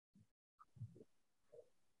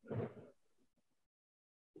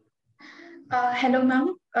Hello,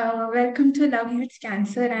 ma'am. Welcome to Love Hits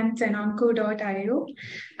Cancer and Zenonco.io.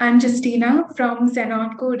 I'm Justina from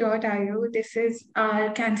Zenonco.io. This is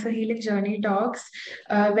our Cancer Healing Journey talks,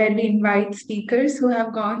 where we invite speakers who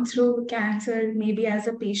have gone through cancer, maybe as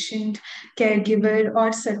a patient, caregiver,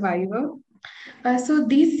 or survivor. So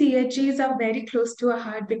these CHGs are very close to our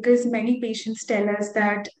heart because many patients tell us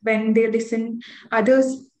that when they listen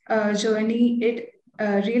others' journey, it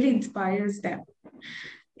really inspires them.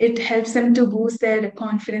 It helps them to boost their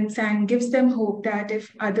confidence and gives them hope that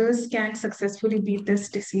if others can successfully beat this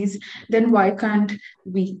disease, then why can't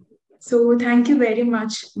we? So, thank you very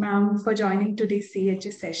much, ma'am, for joining today's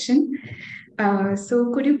CHS session.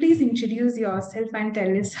 So, could you please introduce yourself and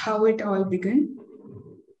tell us how it all began?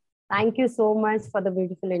 Thank you so much for the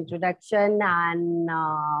beautiful introduction. And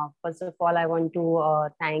first of all, I want to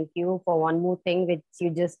thank you for one more thing, which you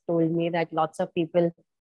just told me, that lots of people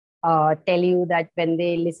tell you that when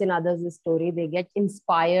they listen others' story, they get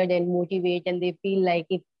inspired and motivated, and they feel like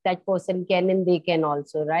if that person can, and they can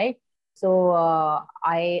also, right? So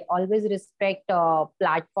I always respect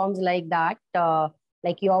platforms like that,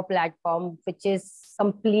 like your platform, which is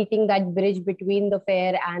completing that bridge between the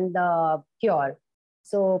fair and the cure.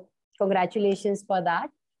 So congratulations for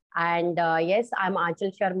that. And yes, I'm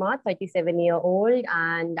Aanchal Sharma, 37-year-old,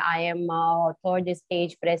 and I am a third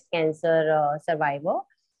stage breast cancer survivor.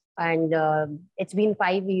 And it's been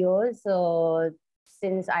 5 years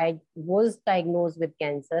since I was diagnosed with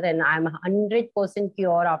cancer, and I'm 100%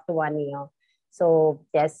 cure after 1 year. So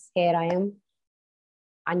yes, here I am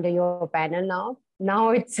under your panel now. Now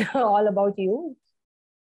it's all about you.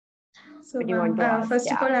 So, What do you want to ask?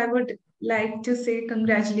 first of all, I would like to say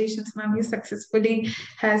congratulations, ma'am. You successfully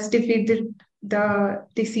has defeated the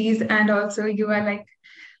disease, and also you are like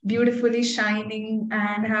beautifully shining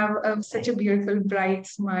and have such a beautiful, bright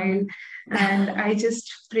smile. And I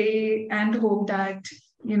just pray and hope that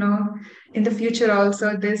in the future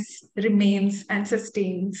also this remains and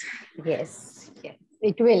sustains. Yes, yes,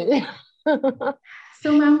 it will.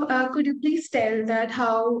 So, ma'am, could you please tell that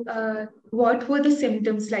what were the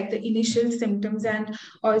symptoms, like the initial symptoms, and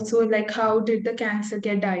also like how did the cancer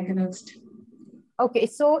get diagnosed? Okay,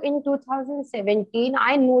 so in 2017,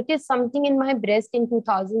 I noticed something in my breast in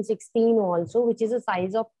 2016 also, which is a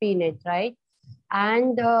size of peanut, right?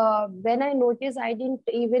 And when I noticed, I didn't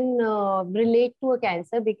even relate to a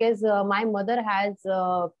cancer because my mother has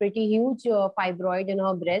pretty huge fibroid in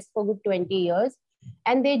her breast for good 20 years,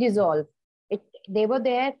 and they dissolve. They were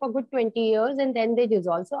there for good 20 years and then they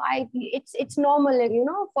dissolve. So it's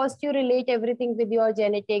normal, first you relate everything with your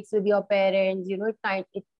genetics, with your parents,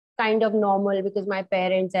 it's kind of normal because my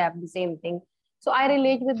parents have the same thing. So I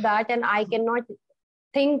relate with that, and I cannot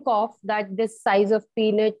think of that this size of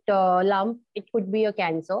peanut lump, it could be a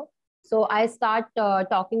cancer. So I start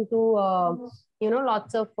talking to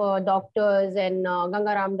lots of doctors, and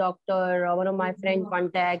Gangaram doctor, one of my friend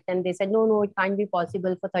contact, and they said no, it can't be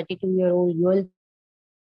possible for 32-year-old girl.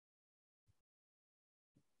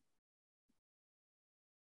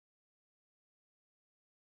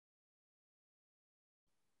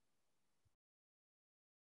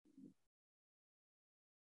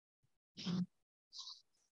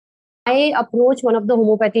 I approached one of the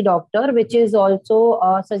homeopathy doctor, which is also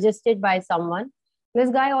suggested by someone. This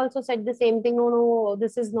guy also said the same thing. No,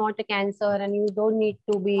 this is not a cancer, and you don't need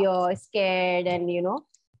to be scared. And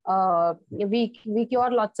we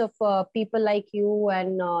cure lots of people like you,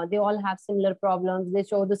 and they all have similar problems. They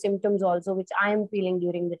show the symptoms also, which I am feeling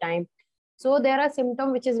during the time. So there are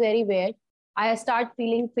symptoms which is very weird. I start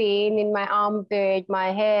feeling pain in my armpit,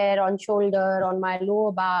 my hair, on shoulder, on my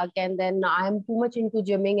lower back, and then I am too much into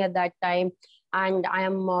gymming at that time, and I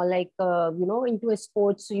am into a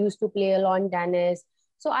sports. Used to play a lawn tennis,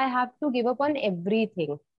 so I have to give up on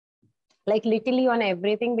everything, like literally on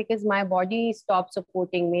everything, because my body stopped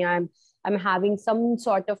supporting me. I'm having some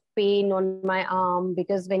sort of pain on my arm,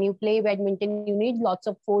 because when you play badminton, you need lots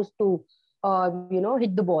of force to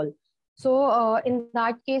hit the ball. So in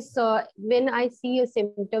that case, when I see a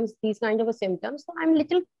symptoms, these kind of a symptoms, so I'm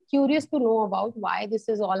little curious to know about why this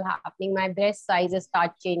is all happening. My breast sizes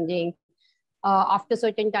start changing. After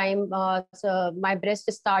certain time, so my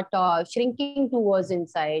breast start shrinking towards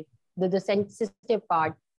inside the sensitive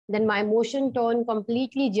part. Then my motion turn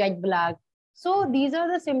completely jet black. So these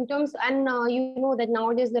are the symptoms, and you know that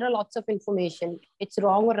nowadays there are lots of information. It's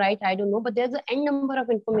wrong or right, I don't know, but there's an n number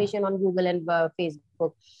of information on Google and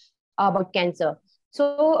Facebook about cancer.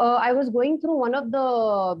 So I was going through one of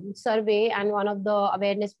the survey and one of the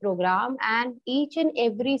awareness program, and each and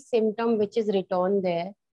every symptom which is written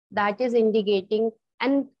there, that is indicating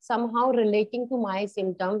and somehow relating to my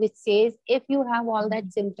symptom, which says if you have all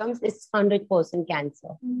that symptoms, it's 100% cancer.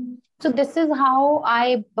 So this is how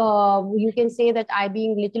you can say that I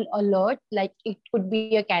being little alert, like it could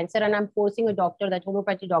be a cancer, and I'm forcing a doctor, that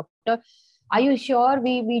homeopathy doctor, are you sure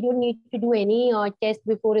we don't need to do any test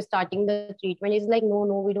before starting the treatment? It's like,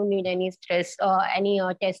 no, we don't need any any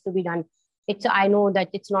test to be done. I know that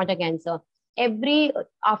it's not a cancer.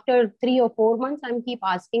 After 3 or 4 months, I'm keep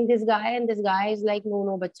asking this guy, and this guy is like,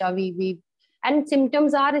 no, bacha, and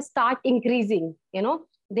symptoms start increasing,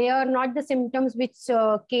 they are not the symptoms which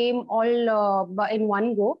came all in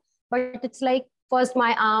one go, but it's like first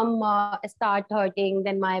my arm start hurting,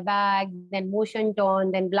 then my back, then motion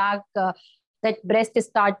tone, then that breast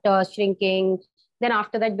start shrinking. Then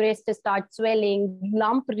after that, breast start swelling,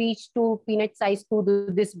 lump reach to peanut size to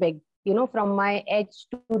this big, from my edge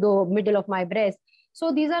to the middle of my breast.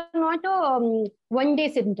 So these are not one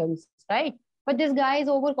day symptoms, right? But this guy is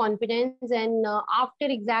overconfident. And after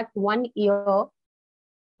exact 1 year,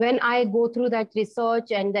 when I go through that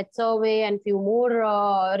research and that survey and few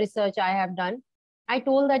more research I have done, I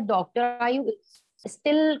told that doctor, are you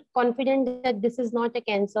still confident that this is not a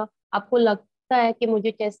cancer? आपको लगता है कि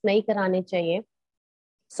मुझे test नहीं कराने चाहिए?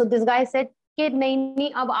 So this guy said कि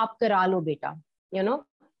नहीं अब आप करा लो बेटा,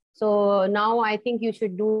 So now I think you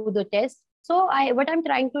should do the test. So what I'm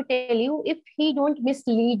trying to tell you, if he don't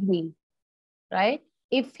mislead me, right?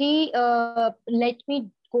 If he let me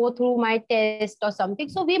go through my test or something,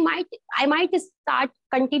 so I might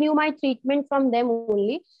continue my treatment from them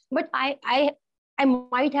only, but I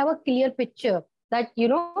might have a clear picture that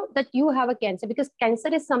that you have a cancer, because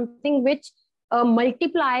cancer is something which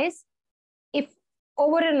multiplies if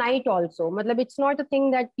over a night also. It's not a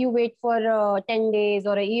thing that you wait for 10 days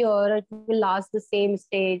or a year, it will last the same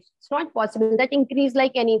stage. It's not possible. That increase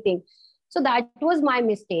like anything. So that was my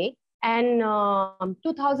mistake. And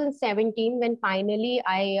 2017, when finally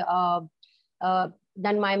I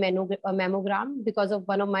done my mammogram, because of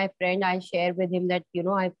one of my friend, I shared with him that,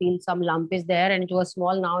 I feel some lump is there, and it was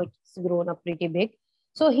small. Now it's grown up pretty big.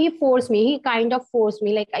 So he kind of forced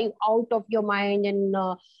me, like, are you out of your mind? And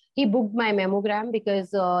he booked my mammogram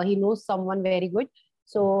because he knows someone very good.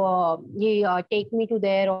 So he take me to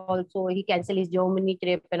there also. He canceled his Germany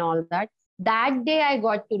trip and all that. That day I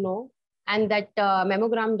got to know, and that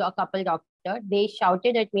mammogram couple doctor, they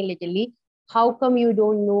shouted at me literally, how come you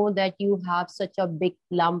don't know that you have such a big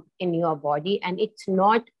lump in your body? And it's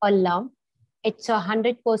not a lump. It's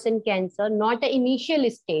 100% cancer, not an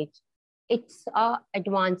initial stage. It's a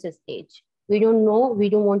advanced stage. We don't know. We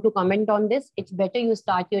don't want to comment on this. It's better you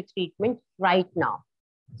start your treatment right now.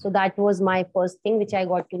 So that was my first thing, which I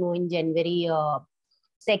got to know in January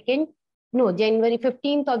 15th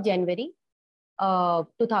of January,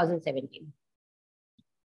 2017.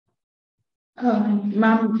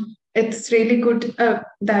 Ma'am, it's really good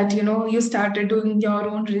that you started doing your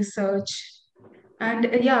own research. And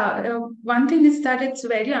one thing is that it's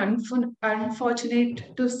very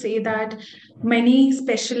unfortunate to say that many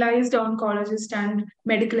specialized oncologists and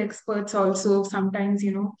medical experts also sometimes,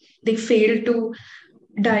 they fail to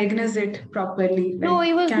diagnose it properly. No,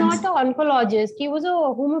 he was not an oncologist. He was a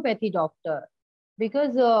homeopathy doctor,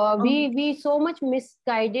 because we so much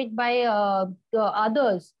misguided by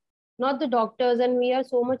others, not the doctors, and we are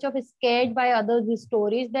so much of scared by others'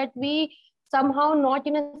 stories that we somehow not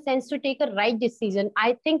in a sense to take a right decision.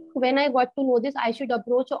 I think when I got to know this, I should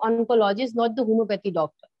approach an oncologist, not the homeopathy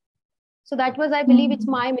doctor. So that was, I believe, it's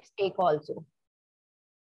my mistake also.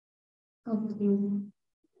 Okay.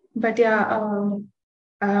 But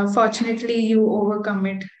fortunately you overcome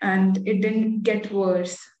it and it didn't get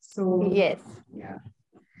worse. So yes. Yeah.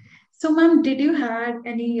 So ma'am, did you have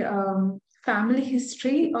any family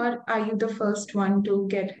history, or are you the first one to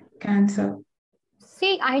get cancer?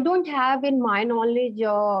 See, I don't have in my knowledge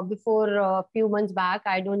before a few months back,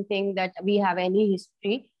 I don't think that we have any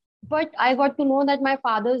history. But I got to know that my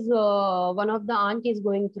father's one of the aunt is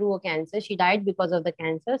going through a cancer. She died because of the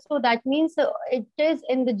cancer. So that means it is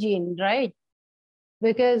in the gene, right?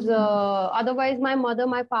 Because otherwise my mother,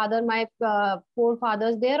 my father, my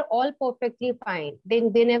forefathers, they're all perfectly fine. They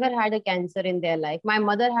never had a cancer in their life. My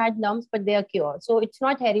mother had lumps, but they are cured. So it's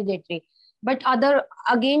not hereditary. But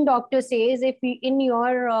again, doctor says if in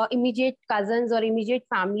your immediate cousins or immediate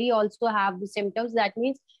family also have the symptoms, that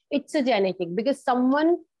means it's a genetic, because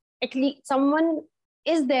at least someone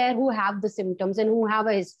is there who have the symptoms and who have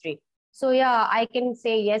a history. So yeah, I can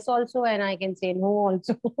say yes also, and I can say no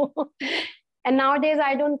also. And nowadays,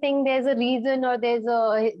 I don't think there's a reason, or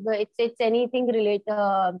it's anything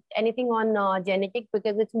related, anything on genetic,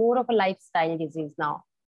 because it's more of a lifestyle disease now.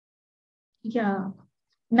 Yeah.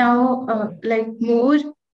 now, like more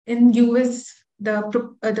in US,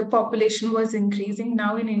 the population was increasing.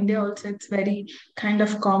 Now in India also, it's very kind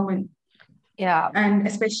of common, Yeah. and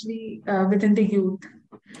especially within the youth.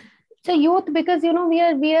 So youth, because we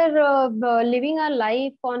are living our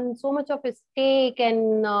life on so much of a stake,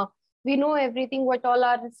 and we know everything. What all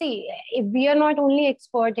are, see, if we are not only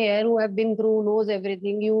expert here who have been through, knows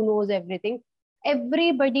everything, you knows everything.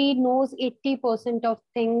 Everybody knows 80% of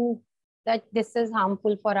things that this is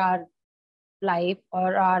harmful for our life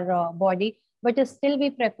or our body, but still we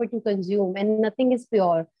prefer to consume, and nothing is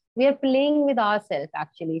pure. We are playing with ourselves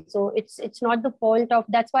actually. So it's not the fault of.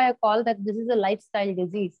 That's why I call that this is a lifestyle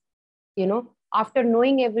disease. After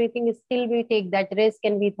knowing everything, still we take that risk,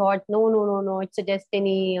 and we thought, no, no, no, no, it's a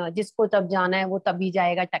destiny. जिसको तब जाना है वो तभी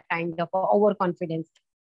जाएगा, kind of overconfidence.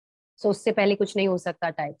 So उससे पहले कुछ नहीं हो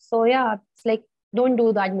सकता type. So yeah, it's like, don't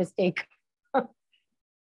do that mistake.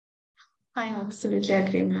 I absolutely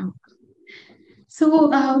agree, ma'am. So,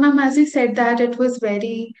 ma'am, as you said that it was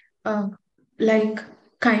very like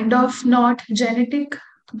kind of not genetic,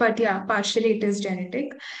 but yeah, partially it is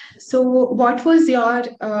genetic. So, what was your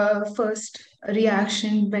first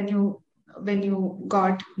reaction when you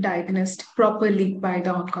got diagnosed properly by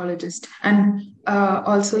the oncologist, and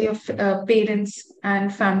also your parents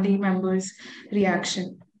and family members'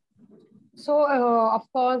 reaction? So, of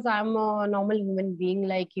course, I'm a normal human being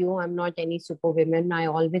like you. I'm not any superwoman. I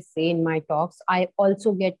always say in my talks, I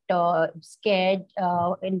also get scared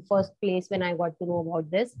in first place when I got to know about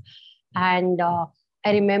this. And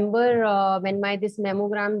I remember when my this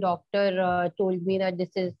mammogram doctor told me that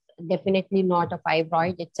this is definitely not a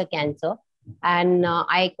fibroid, it's a cancer. And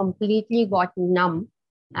I completely got numb.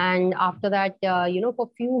 And after that, for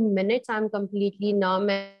few minutes, I'm completely numb,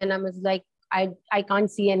 and I was like, I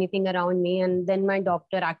can't see anything around me. And then my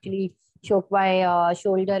doctor actually shook my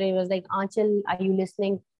shoulder. He was like, Aanchal, are you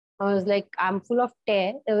listening? I was like, I'm full of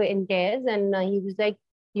in tears. And he was like,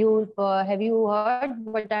 have you heard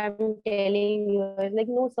what I'm telling you? I was like,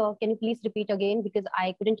 no, sir. Can you please repeat again? Because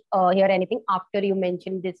I couldn't hear anything after you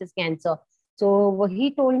mentioned this is cancer. So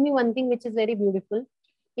he told me one thing which is very beautiful.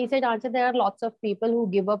 He said, Aanchal, there are lots of people who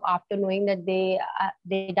give up after knowing that they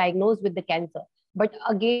diagnosed with the cancer. But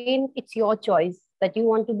again, it's your choice that you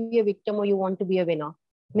want to be a victim or you want to be a winner.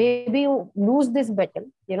 Maybe you lose this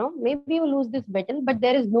battle, maybe you lose this battle, but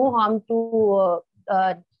there is no harm to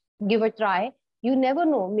give a try. You never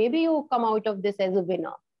know. Maybe you come out of this as a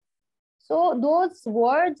winner. So those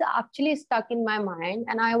words actually stuck in my mind.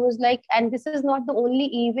 And I was like, and this is not the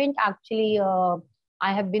only event actually I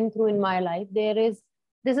have been through in my life. This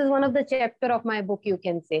is one of the chapter of my book, you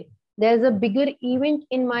can say. There's a bigger event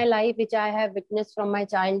in my life which I have witnessed from my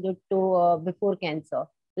childhood to before cancer,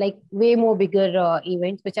 like way more bigger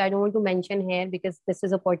events, which I don't want to mention here because this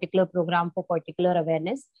is a particular program for particular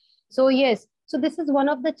awareness. So yes, so this is one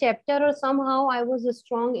of the chapter, or somehow I was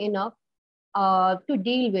strong enough to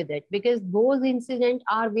deal with it, because those incidents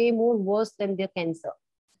are way more worse than the cancer,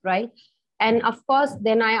 right? And of course,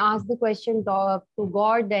 then I ask the question to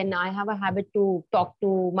God. Then I have a habit to talk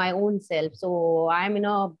to my own self. So I'm in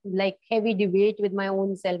a like heavy debate with my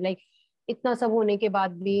own self, like itna sab hone ke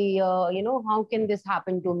baad bhi, how can this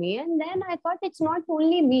happen to me? And then I thought, it's not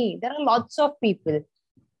only me. There are lots of people.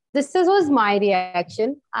 This was my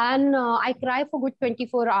reaction. And I cry for good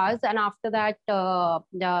 24 hours. And after that, I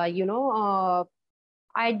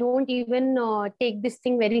don't even take this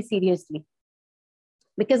thing very seriously,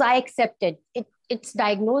 because I accepted it. It's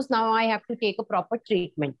diagnosed. Now I have to take a proper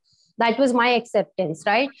treatment. That was my acceptance,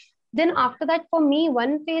 right? Then after that, for me,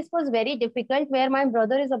 one phase was very difficult, where my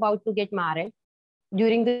brother is about to get married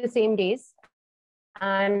during the same days.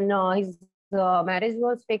 And his marriage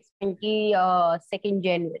was fixed 22nd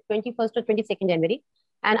January, 21st or 22nd January.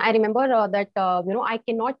 And I remember that, I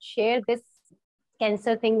cannot share this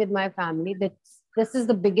cancer thing with my family. This is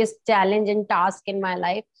the biggest challenge and task in my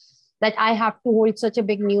life, that I have to hold such a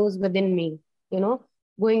big news within me,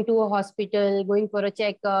 going to a hospital, going for a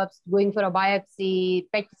checkups, going for a biopsy,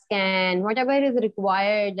 PET scan, whatever is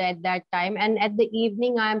required at that time. And at the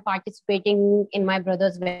evening, I am participating in my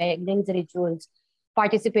brother's weddings rituals,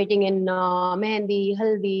 participating in mehendi,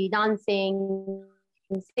 haldi, dancing,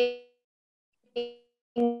 singing,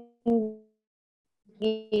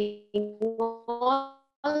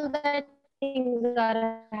 all that things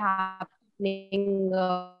are happening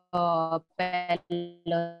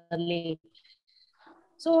parallelly.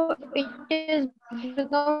 So it is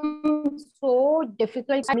become so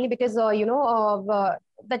difficult for me, because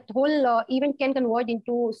that whole event can convert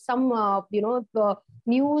into some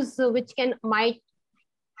news which might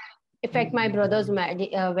affect my brother's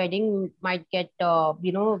wedding, might get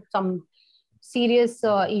some serious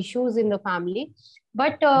issues in the family.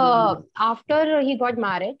 But after he got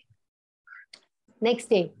married, next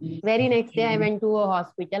day, very next day, I went to a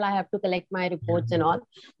hospital. I have to collect my reports and all.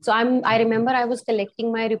 So I remember I was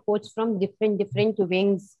collecting my reports from different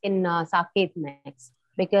wings in Saket Max,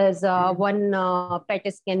 because one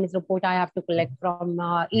PET scan report I have to collect from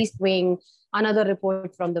East Wing, another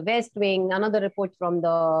report from the West Wing, another report from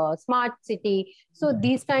the Smart City. So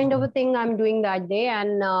these kind of a thing I'm doing that day,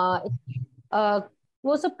 and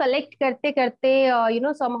वो सब collect करते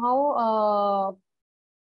करते somehow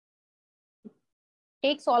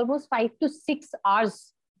takes almost 5 to 6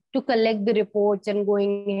 hours to collect the reports and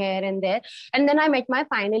going here and there. And then I met my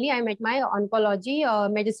oncology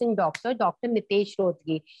medicine doctor, Dr. Nitesh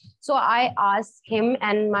Rothgi. So I asked him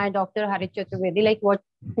and my doctor Harit Chaturvedi, like, what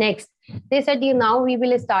next? They said, now we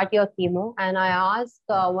will start your chemo. And I asked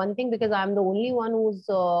one thing, because I'm the only one who's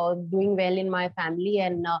doing well in my family,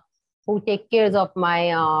 and who take care of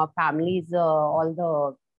my family's all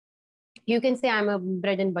the, you can say I'm a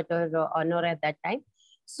bread and butter earner at that time.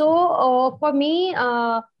 So for me,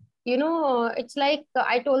 it's like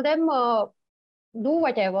I told them, do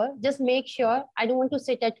whatever, just make sure. I don't want to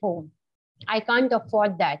sit at home. I can't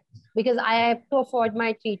afford that, because I have to afford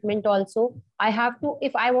my treatment also. I have to,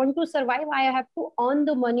 if I want to survive, I have to earn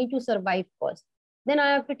the money to survive first. Then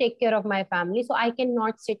I have to take care of my family. So I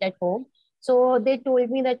cannot sit at home. So they told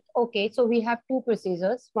me that, okay, so we have two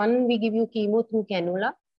procedures. One, we give you chemo through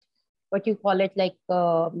cannula, what you call it, like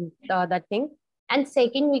that thing. And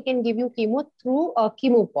second, we can give you chemo through a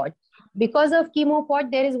chemo pod. Because of chemo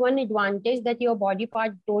pod, there is one advantage, that your body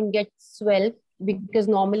part don't get swell, because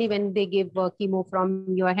normally when they give chemo from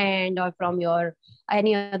your hand or from your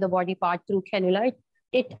any other body part through cannula,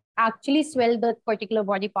 it actually swell the particular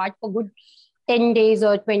body part for good 10 days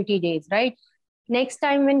or 20 days, right? Next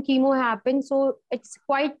time when chemo happens, so it's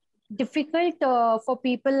quite difficult for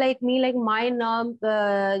people like me, like my nerves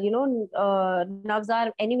are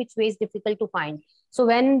any which ways difficult to find. So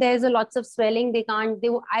when there's a lots of swelling,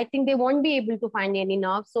 I think they won't be able to find any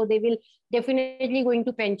nerves. So they will definitely going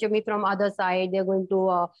to puncture me from other side. They're going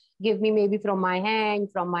to give me maybe from my hand,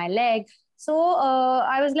 from my leg. So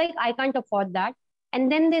I was like, I can't afford that.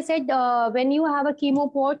 And then they said, when you have a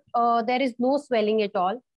chemo port, there is no swelling at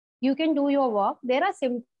all. You can do your work. There are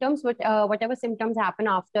symptoms, but whatever symptoms happen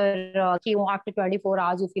after chemo, after 24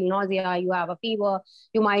 hours, you feel nausea, you have a fever,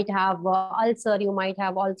 you might have ulcer, you might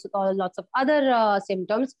have also lots of other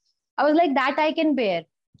symptoms. I was like, that I can bear.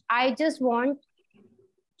 I just want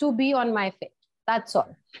to be on my feet. That's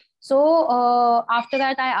all. So after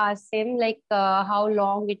that, I asked him like how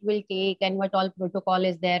long it will take and what all protocol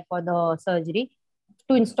is there for the surgery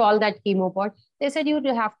to install that chemo pod. They said you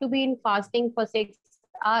have to be in fasting for 6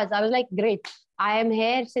 hours. I was like, great. I am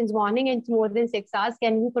here since morning and it's more than 6 hours.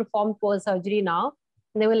 Can you perform post surgery now?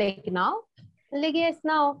 And they were like, now? I'm like, yes,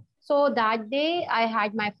 now. So that day I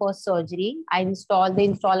had my first surgery. They install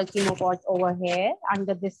a chemo pod over here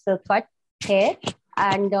under this cut here.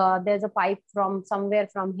 And there's a pipe from somewhere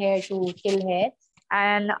from here to till here.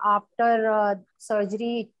 And after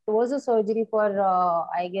surgery, it was a surgery for,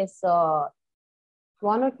 I guess,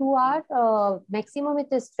 1 or 2 hours. Maximum it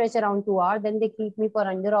is stretch around 2 hours. Then they keep me for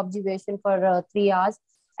under observation for 3 hours.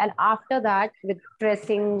 And after that, with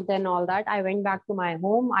dressing and all that, I went back to my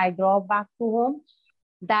home. I drove back to home.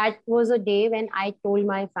 That was a day when I told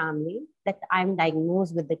my family that I'm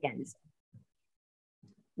diagnosed with the cancer.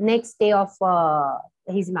 Next day of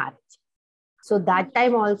his marriage. So that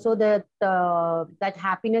time also that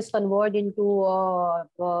happiness converted into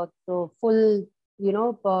full,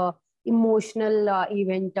 emotional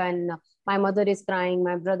event. And my mother is crying,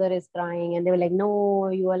 my brother is crying, and they were like, no,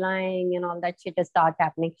 you are lying, and all that shit has start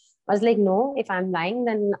happening. I was like, no, if I'm lying,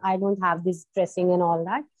 then I don't have this dressing and all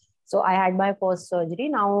that. So I had my first surgery.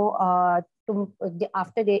 Now day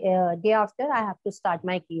after, I have to start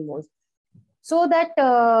my chemos. So that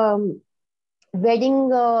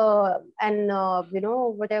wedding and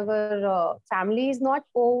whatever family is not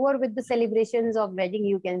over with the celebrations of wedding,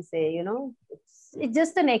 you can say, it's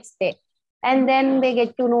just the next day. And then they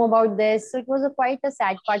get to know about this. So it was quite a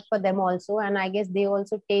sad part for them also. And I guess they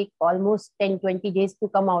also take almost 10-20 days to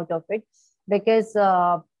come out of it, because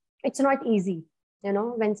it's not easy,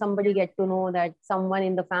 when somebody get to know that someone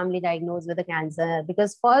in the family diagnosed with a cancer.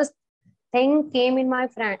 Because first thing came in my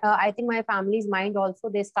friend, I think my family's mind also,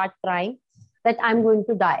 they start crying that I'm going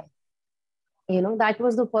to die. That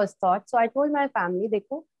was the first thought. So I told my family,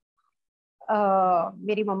 देखो,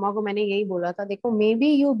 मेरी मम्मा को मैंने यही बोला था, देखो, maybe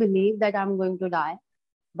you believe that I'm going to die,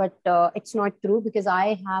 but it's not true, because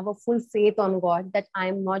I have a full faith on God that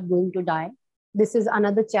I'm not going to die. this is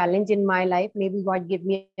another challenge in my life. Maybe God give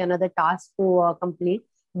me another task to complete.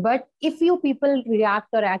 But if you people react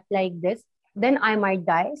or act like this, then I might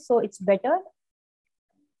die. So it's better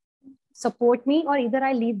support me, or either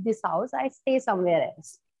I leave this house, I stay somewhere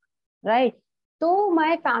else, right? So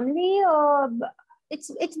my family,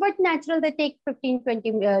 it's but natural. They take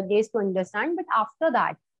 15-20 days to understand, but after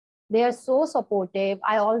that they are so supportive.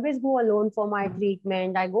 I always go alone for my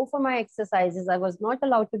treatment. I go for my exercises. I was not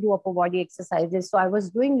allowed to do upper body exercises, so I was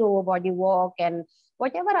doing lower body walk and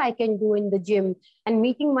whatever I can do in the gym, and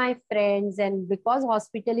meeting my friends. And because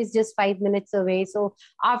hospital is just 5 minutes away, so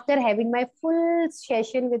after having my full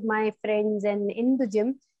session with my friends and in the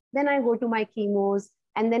gym, then I go to my chemos.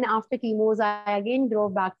 And then after chemos, I again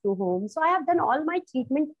drove back to home. So I have done all my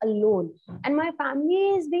treatment alone, and my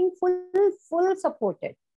family is being full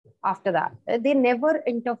supported. After that, they never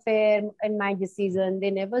interfere in my decision. They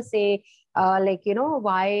never say like,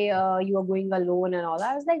 why you are going alone and all.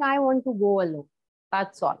 I was like, I want to go alone,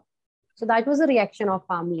 that's all. So that was a reaction of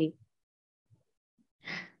family.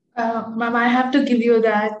 Ma'am, I have to give you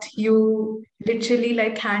that you literally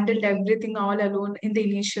like handled everything all alone in the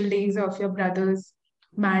initial days of your brother's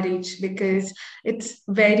marriage, because it's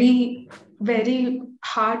very, very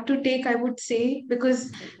hard to take, I would say,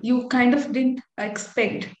 because you kind of didn't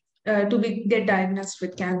expect to be get diagnosed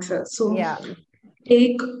with cancer. So Yeah.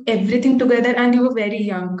 take everything together, and you were very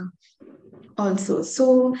young also.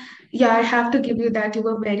 So yeah, I have to give you that you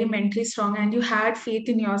were very mentally strong and you had faith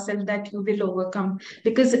in yourself that you will overcome,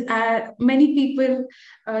 because many people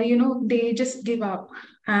they just give up,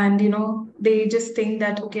 and they just think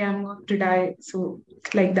that, okay, I'm going to die, so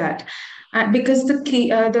like that. Because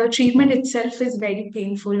the treatment itself is very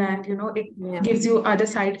painful, and it Yeah. gives you other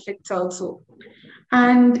side effects also.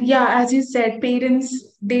 And yeah, as you said, parents,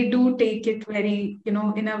 they do take it very,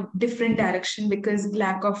 in a different direction, because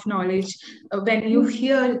lack of knowledge. When you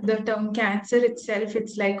hear the term cancer itself,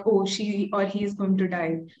 it's like, oh, she or he is going to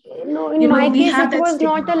die. No, in my We case, have it that was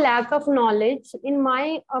not a stigma. lack of knowledge. In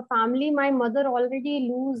my family, my mother already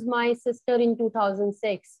lose my sister in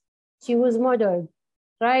 2006. She was murdered,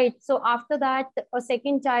 right? So after that, a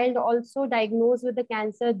second child also diagnosed with the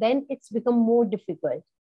cancer. Then it's become more difficult.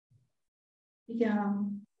 Yeah.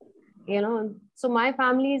 So my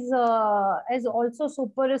family is also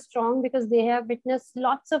super strong because they have witnessed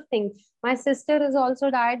lots of things. My sister is also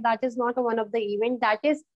died. That is not one of the event. That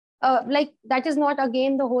is that is not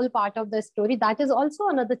again the whole part of the story. That is also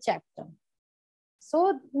another chapter.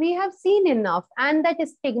 So we have seen enough, and that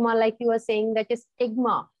is stigma, like you were saying, that is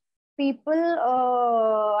stigma. People,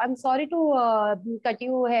 I'm sorry to cut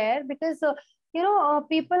you here, because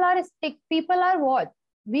people are what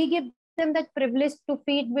we give them that privilege to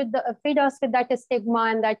feed us with that stigma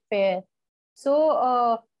and that fear.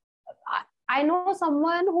 So I know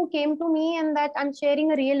someone who came to me, and that I'm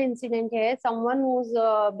sharing a real incident here. Someone who's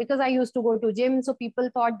because I used to go to gym, so people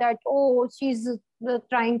thought that, oh, she's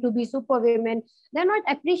trying to be superwoman. They're not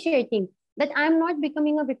appreciating that I'm not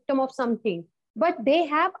becoming a victim of something, but they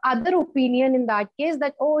have other opinion in that case,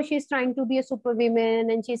 that, oh, she's trying to be a superwoman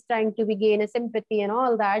and she's trying to be gain a sympathy and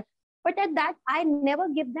all that. But at that, I never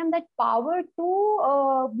give them that power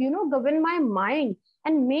to govern my mind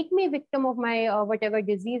and make me victim of my whatever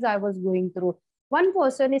disease I was going through. One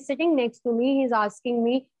person is sitting next to me. He's asking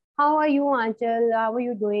me, how are you, Anchal? How are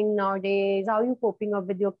you doing nowadays? How are you coping up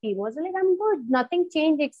with your chemo? I was like, I'm good. Nothing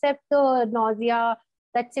changed except the nausea,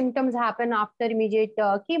 that symptoms happen after immediate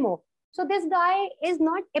chemo. So this guy is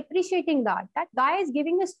not appreciating that. That guy is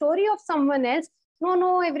giving a story of someone else.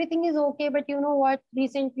 No, everything is okay. But you know what?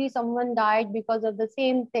 Recently, someone died because of the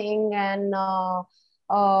same thing. And yeah,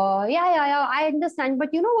 I understand.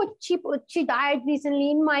 But you know what? She died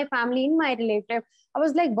recently in my family, in my relative. I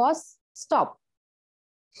was like, boss, stop.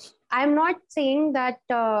 I'm not saying that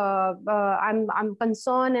I'm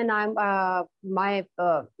concerned and I'm my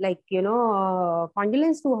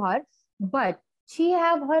condolence to her, but she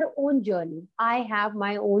have her own journey. I have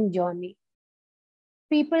my own journey.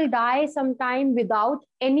 People die sometime without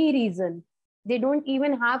any reason. They don't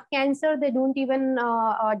even have cancer. They don't even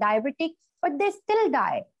diabetic, but they still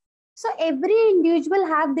die. So every individual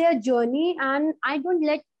have their journey, and I don't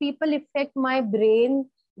let people affect my brain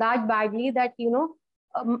that badly that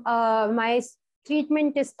my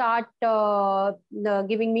treatment start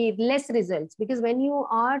giving me less results. Because when you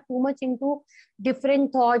are too much into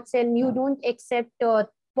different thoughts and you don't accept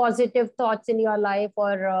positive thoughts in your life,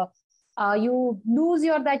 or you lose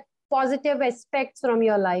your that positive aspects from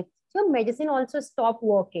your life, so medicine also stop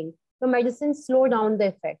working. The medicine slow down the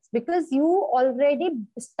effects because you already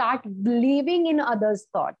start believing in others'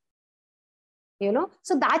 thought.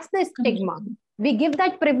 So that's the stigma. We give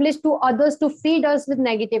that privilege to others to feed us with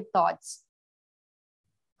negative thoughts.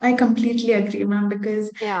 I completely agree, ma'am, because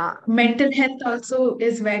Yeah. mental health also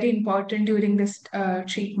is very important during this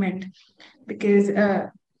treatment, because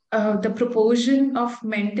the proportion of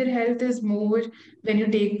mental health is more when you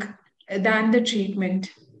take than the treatment.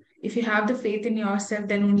 If you have the faith in yourself,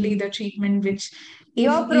 then only the treatment, which if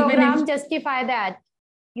Your even if program justify that.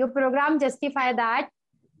 Your program justify that.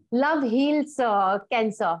 Love heals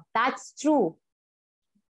cancer. That's true.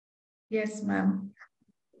 yes, ma'am.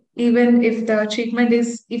 Even if the treatment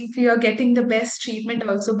is, if you are getting the best treatment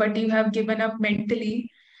also, but you have given up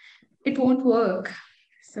mentally, it won't work.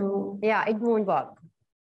 So, Yeah, it won't work.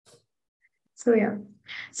 so yeah.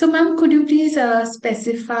 So, ma'am, could you please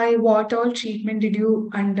specify what all treatment did you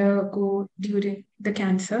undergo during the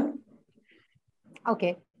cancer?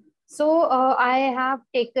 Okay. So I have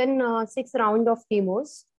taken 6 rounds of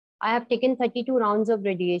chemos. I have taken 32 rounds of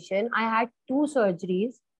radiation. I had 2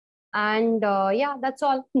 surgeries. And yeah, that's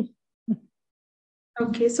all.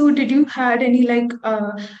 Okay, so did you had any like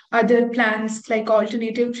other plans like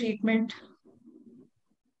alternative treatment?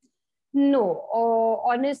 No,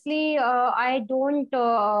 honestly, I don't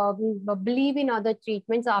believe in other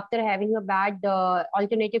treatments after having a bad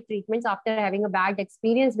alternative treatments after having a bad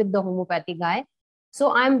experience with the homeopathy guy.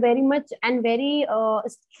 So I'm very much and very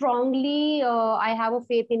strongly, I have a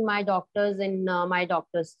faith in my doctors and my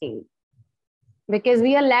doctors team, because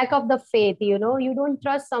we are lack of the faith. You don't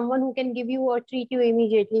trust someone who can give you or treat you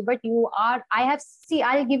immediately, but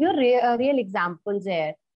I'll give you real examples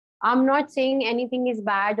here. I'm not saying anything is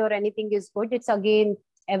bad or anything is good. It's again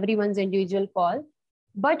everyone's individual call.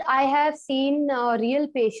 But I have seen real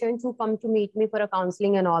patients who come to meet me for a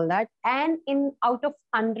counseling and all that, and in out of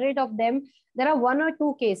 100 of them, there are 1 or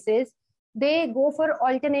 2 cases they go for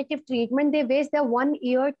alternative treatment. They waste their 1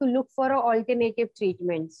 year to look for alternative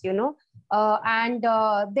treatments. And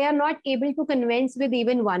they are not able to convince with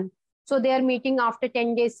even one. So they are meeting after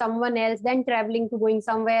 10 days someone else, then traveling to going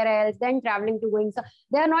somewhere else, then traveling to going.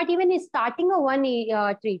 They are not even starting a one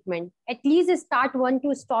treatment. At least start one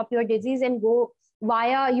to stop your disease and go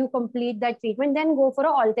via you complete that treatment, then go for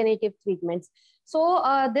alternative treatments.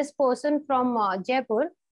 So this person from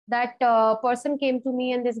Jaipur, that person came to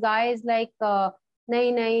me, and this guy is like, nahi,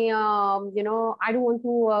 nahi, I don't want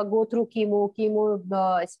to go through chemo.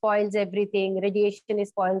 Chemo spoils everything. Radiation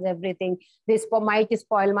spoils everything. This might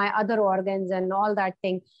spoil my other organs and all that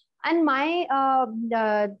thing. And my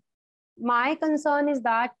concern is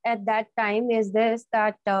that at that time is this,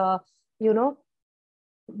 that, you know,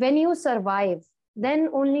 when you survive, then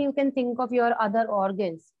only you can think of your other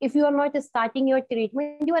organs. If you are not starting your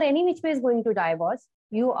treatment, you are any which way is going to die, boss.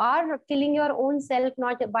 You are killing your own self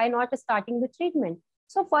not by not starting the treatment.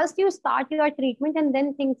 So first you start your treatment and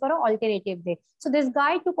then think for an alternative way. So this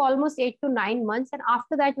guy took almost 8 to 9 months, and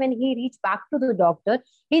after that, when he reached back to the doctor,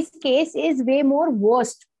 his case is way more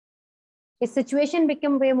worst. His situation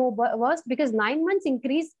became way more worse because 9 months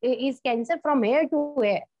increase is cancer from hair to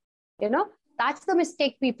hair. You know, that's the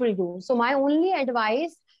mistake people do. So my only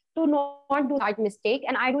advice to not do that mistake,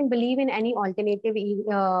 and I don't believe in any alternative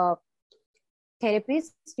therapies.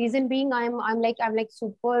 Reason being, I'm like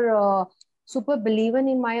super believer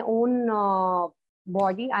in my own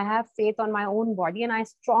body. I have faith on my own body, and I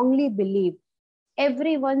strongly believe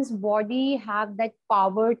everyone's body have that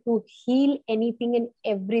power to heal anything and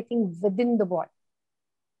everything within the body.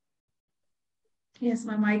 Yes,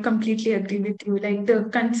 ma'am, I completely agree with you. Like the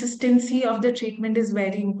consistency of the treatment is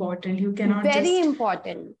very important. Very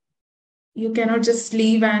important. You cannot just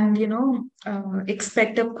leave and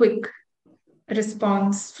expect a quick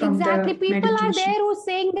response from Exactly. the People are medication. there who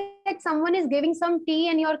saying that someone is giving some tea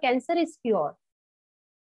and your cancer is cured.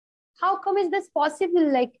 How come is this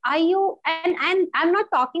possible? Like, are you, and I'm not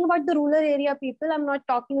talking about the rural area people. I'm not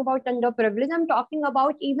talking about underprivileged. I'm talking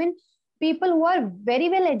about even people who are very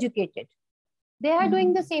well educated. They are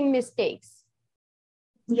doing the same mistakes.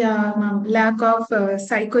 Yeah, ma'am. Lack of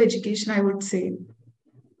psychoeducation, I would say.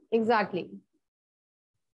 Exactly.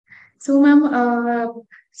 So, ma'am,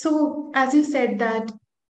 so as you said that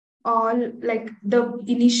all like the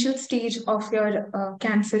initial stage of your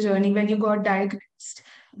cancer journey when you got diagnosed,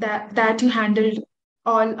 that you handled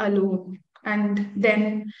all alone, and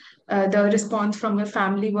then the response from your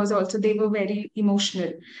family was also they were very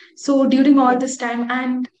emotional. So during all Yes. this time,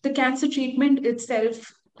 and the cancer treatment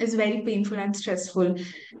itself is very painful and stressful.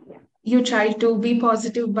 You try to be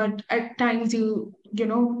positive, but at times you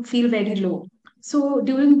feel very low. So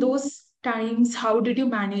during those times, how did you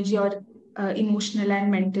manage your emotional and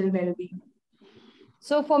mental well-being?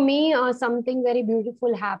 So for me, something very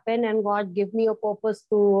beautiful happened, and God gave me a purpose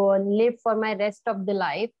to live for my rest of the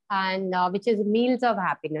life, and which is Meals of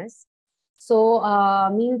Happiness. So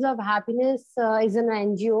Meals of Happiness is an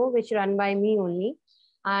NGO which run by me only.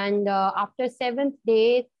 And after seventh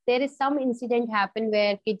day, there is some incident happened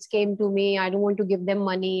where kids came to me. I don't want to give them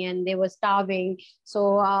money, and they were starving.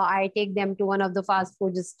 So I take them to one of the fast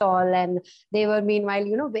food stall, and they were meanwhile,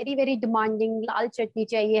 very, very demanding. Lal chutney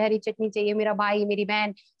chahiye, hari chutney chahiye, mera bhai, meri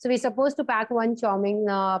behan. So we're supposed to pack one chowming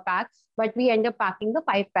pack, but we end up packing the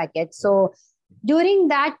 5 packets. So during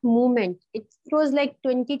that moment, it was like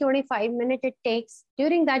 20-25 minutes it takes.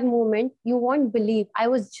 During that moment, you won't believe I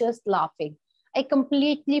was just laughing. I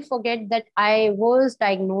completely forget that I was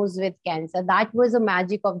diagnosed with cancer. That was the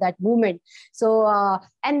magic of that moment. So,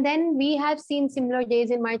 and then we have seen similar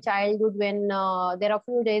days in my childhood when there are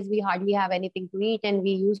few days we hardly have anything to eat, and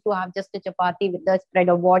we used to have just a chapati with a spread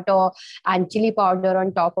of water and chili powder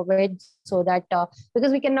on top of it, so that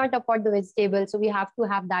because we cannot afford the vegetables, so we have to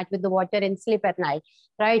have that with the water and sleep at night,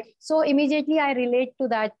 right? So immediately I relate to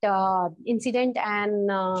that incident, and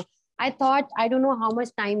I thought, I don't know how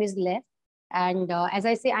much time is left. And as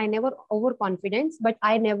I say, I never overconfidence, but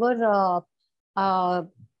I never uh,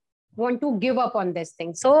 want to give up on this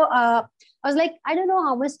thing. So I was like, I don't know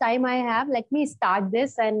how much time I have. Let me start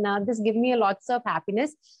this, and this give me a lots of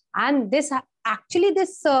happiness. And this actually,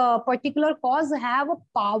 this particular cause have a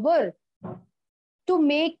power to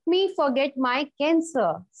make me forget my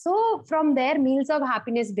cancer. So from there, Meals of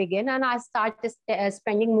Happiness begin, and I started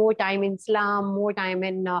spending more time in slum, more time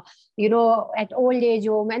in, at old age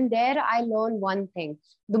home. And there I learned one thing.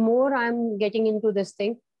 The more I'm getting into this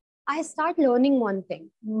thing, I start learning one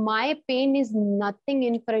thing. My pain is nothing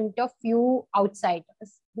in front of you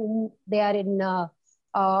outsiders. They are in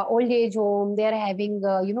old age home. They are having,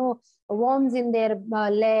 worms in their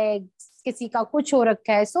legs. किसी का कुछ हो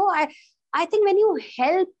रखा है. So I think when you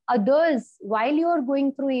help others while you're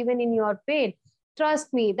going through even in your pain,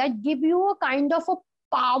 trust me, that give you a kind of a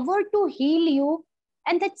power to heal you,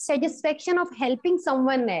 and that satisfaction of helping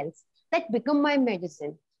someone else, that become my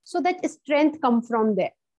medicine. So that strength come from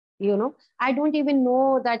there. I don't even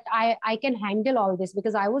know that I can handle all this,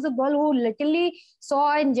 because I was a girl who literally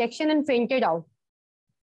saw an injection and fainted out.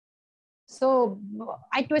 So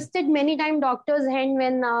I twisted many times doctor's hand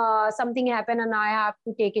when something happened and I have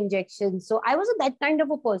to take injections. So I was that kind of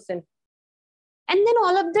a person. And then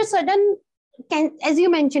all of the sudden, as you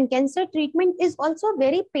mentioned, cancer treatment is also a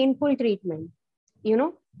very painful treatment,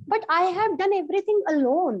 but I have done everything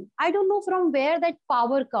alone. I don't know from where that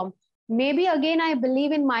power comes. Maybe again, I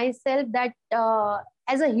believe in myself that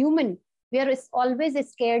as a human, we are always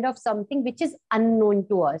scared of something which is unknown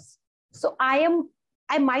to us. So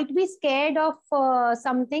I might be scared of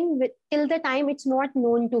something till the time it's not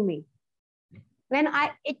known to me. When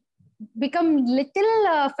it become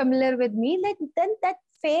little familiar with me, then that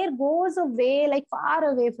fear goes away, like far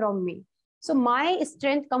away from me. So my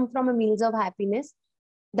strength comes from a Meals of Happiness.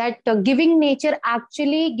 That giving nature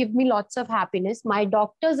actually give me lots of happiness. My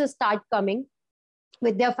doctors start coming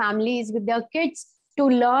with their families, with their kids, to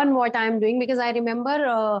learn what I'm doing, because I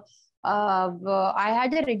remember I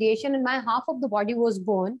had a radiation and my half of the body was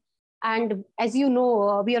burned. And as you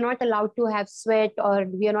know, we are not allowed to have sweat, or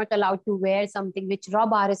we are not allowed to wear something which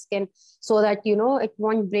rub our skin, so that, it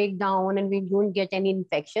won't break down and we don't get any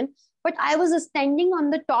infection. But I was standing on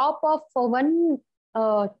the top of one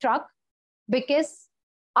truck, because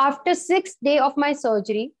after 6th day of my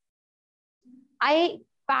surgery, I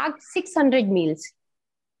packed 600 meals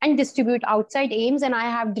and distribute outside AIIMS, and I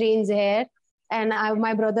have drains here. And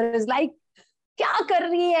my brother is like, kya kar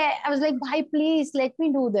rahi hai? I was like, bhai, please let me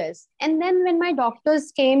do this. And then when my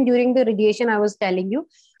doctors came during the radiation, I was telling you,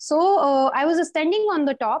 so I was standing on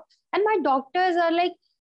the top, and my doctors are like,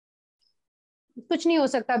 kuch nahi ho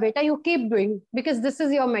sakta beta, you keep doing, because this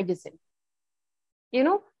is your medicine.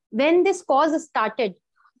 When this cause started,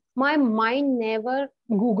 my mind never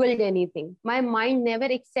Googled anything. My mind never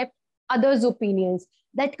accept others' opinions.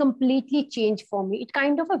 That completely changed for me. It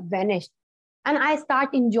kind of vanished. And I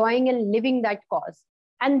start enjoying and living that cause.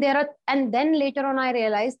 And then later on, I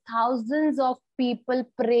realized thousands of people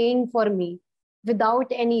praying for me without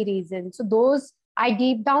any reason. So those, I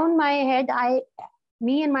deep down my head,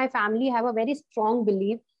 me and my family have a very strong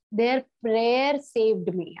belief. Their prayer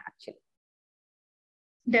saved me, actually.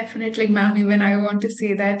 Definitely, ma'am, even I want to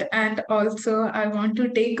say that. And also, I want to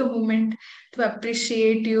take a moment to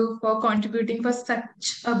appreciate you for contributing for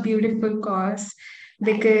such a beautiful cause.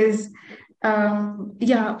 Because,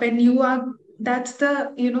 yeah, when you are, that's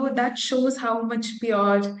that shows how much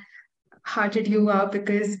pure hearted you are,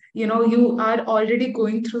 because you are already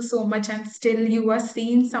going through so much and still you are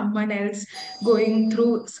seeing someone else going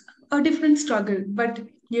through a different struggle, but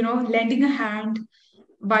lending a hand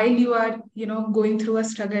while you are going through a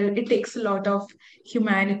struggle, it takes a lot of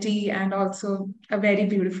humanity and also a very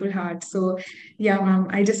beautiful heart. So yeah, ma'am,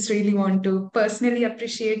 I just really want to personally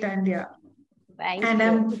appreciate, and yeah, Thank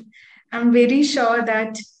and you. I'm very sure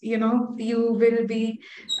that you will be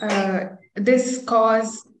this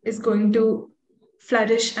cause is going to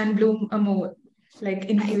flourish and bloom a more, like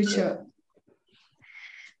in Thank you. future.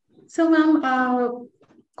 So ma'am,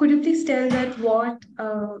 could you please tell that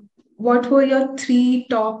what were your three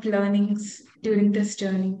top learnings during this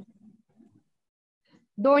journey?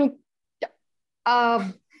 Don't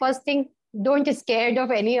first thing, don't be scared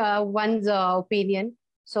of any one's opinion.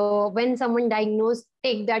 So when someone diagnosed,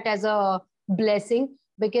 take that as a blessing,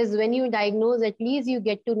 because when you diagnose, at least you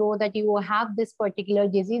get to know that you have this particular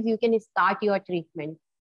disease. You can start your treatment.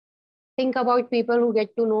 Think about people who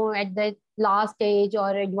get to know at the last stage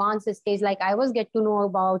or advanced stage. Like I was get to know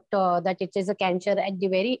about that it is a cancer at the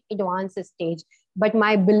very advanced stage, but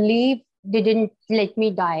my belief didn't let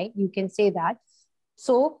me die. You can say that.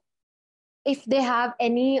 So if they have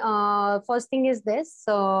any, first thing is this,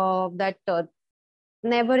 that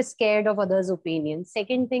never scared of others' opinions.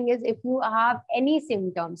 Second thing is, if you have any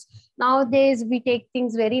symptoms, nowadays we take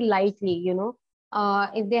things very lightly,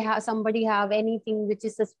 if they have, somebody have anything which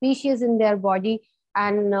is suspicious in their body,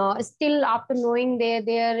 and still after knowing,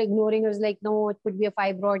 they're ignoring us, like, no, it could be a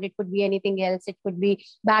fibroid, it could be anything else, it could be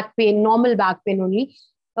back pain, normal back pain only.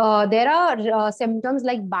 There are symptoms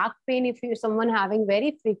like back pain if you someone having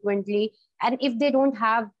very frequently, and if they don't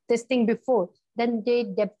have this thing before, then they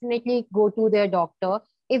definitely go to their doctor.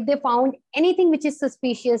 If they found anything which is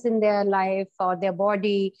suspicious in their life or their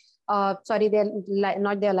body, sorry,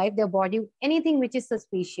 not their life, their body, anything which is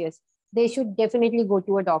suspicious, they should definitely go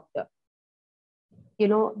to a doctor.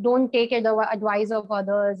 Don't take advice of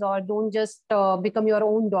others, or don't just become your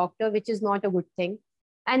own doctor, which is not a good thing.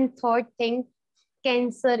 And third thing,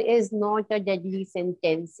 cancer is not a deadly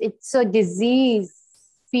sentence. It's a disease.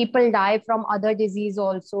 People die from other disease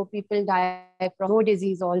also. People die from no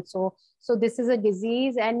disease also. So this is a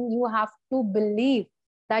disease, and you have to believe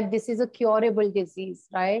that this is a curable disease,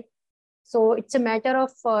 right? So it's a matter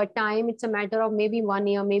of time. It's a matter of maybe 1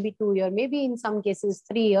 year, maybe 2 years, maybe in some cases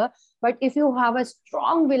 3 years. But if you have a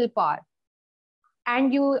strong willpower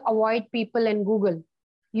and you avoid people and Google,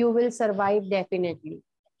 you will survive definitely.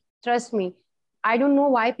 Trust me. I don't know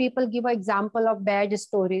why people give an example of bad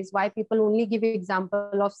stories, why people only give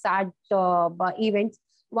example of sad events,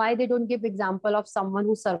 why they don't give example of someone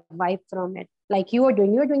who survived from it. Like you are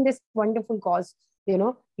doing. You're doing this wonderful cause.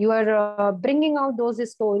 You are bringing out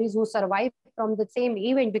those stories who survived from the same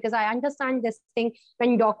event, because I understand this thing.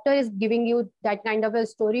 When doctor is giving you that kind of a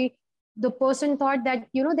story, the person thought that,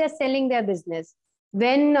 they're selling their business.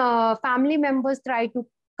 When family members try to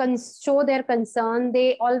show their concern,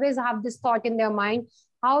 they always have this thought in their mind: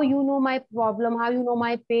 how you know my problem, how you know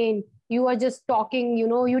my pain, you are just talking,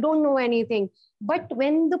 you don't know anything. But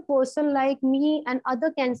when the person like me and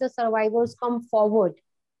other cancer survivors come forward,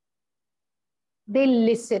 they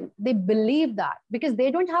listen, they believe that, because they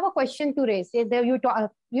don't have a question to raise.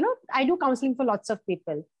 I do counseling for lots of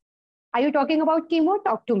people. Are you talking about chemo?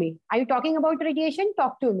 Talk to me. Are you talking about radiation?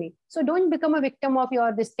 Talk to me. So don't become a victim of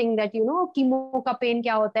this thing that, chemo ka pain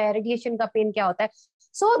kya hota hai, radiation ka pain kya hota hai.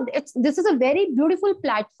 So this is a very beautiful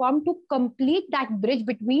platform to complete that bridge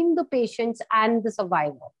between the patients and the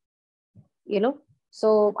survivor.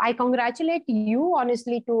 So I congratulate you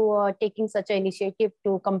honestly to taking such an initiative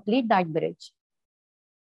to complete that bridge.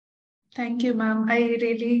 Thank you, ma'am. I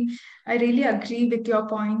really agree with your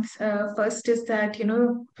points. First is that,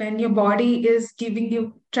 when your body is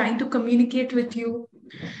trying to communicate with you,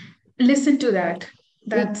 listen to that.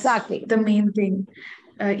 That's Exactly. the main thing.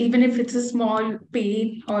 Even if it's a small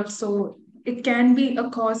pain, also, it can be a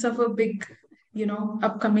cause of a big,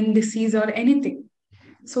 upcoming disease or anything.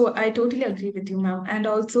 So I totally agree with you, ma'am. And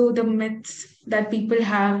also the myths that people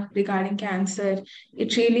have regarding cancer,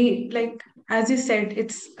 it really, like, as you said,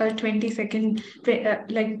 it's a 22nd,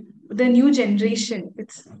 like the new generation.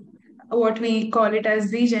 It's what we call it as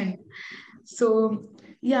Z-Gen. So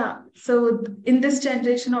yeah, so in this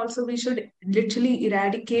generation also, we should literally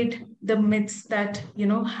eradicate the myths that,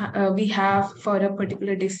 we have for a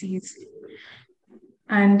particular disease.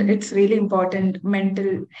 And it's really important,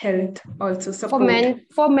 mental health also support.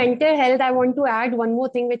 For mental health, I want to add one more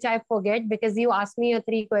thing which I forget, because you asked me a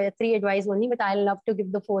three advice only, but I'll love to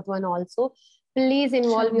give the fourth one also. Please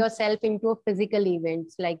involve Sure. yourself into a physical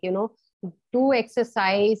events, like do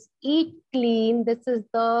exercise, eat clean. This is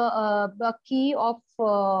the key of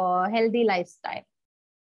healthy lifestyle.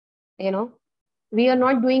 We are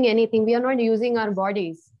not doing anything. We are not using our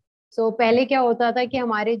bodies. So पहले क्या होता था कि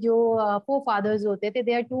हमारे जो forefathers होते थे,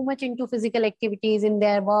 they are too much into physical activities in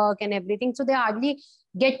their work and everything, so they hardly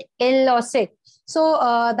get ill or sick. So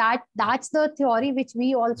that's the theory which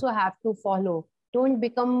we also have to follow. Don't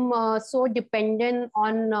become so dependent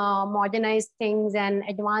on modernized things and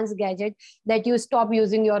advanced gadgets that you stop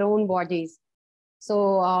using your own bodies.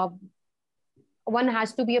 So one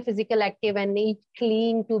has to be a physical active and eat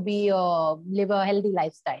clean to be live a healthy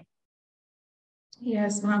lifestyle.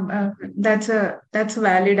 Yes, ma'am. That's a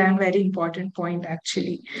valid and very important point,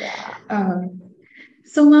 actually. Yeah.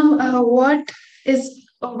 So, ma'am, what is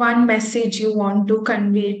one message you want to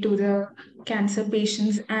convey to the cancer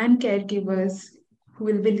patients and caregivers who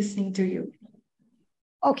will be listening to you?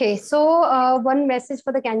 Okay, so one message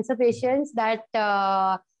for the cancer patients that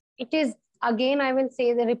it is, again, I will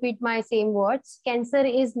say, repeat my same words. Cancer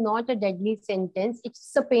is not a deadly sentence.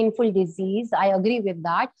 It's a painful disease. I agree with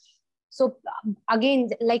that. So again,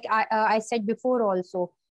 like I said before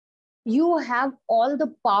also, you have all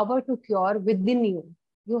the power to cure within you.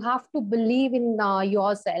 You have to believe in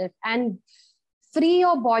yourself and free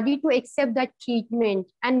your body to accept that treatment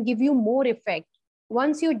and give you more effect.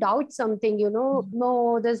 Once you doubt something,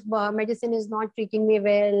 no, this medicine is not treating me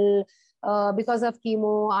well, because of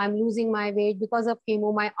chemo, I'm losing my weight. Because of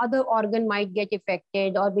chemo, my other organ might get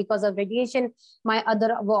affected, or because of radiation, my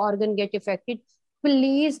other organ get affected.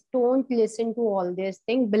 Please don't listen to all these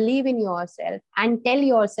things. Believe in yourself and tell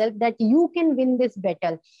yourself that you can win this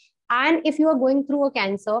battle. And if you are going through a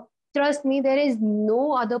cancer, trust me, there is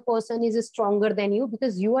no other person is stronger than you,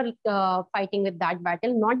 because you are fighting with that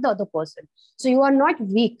battle, not the other person. So you are not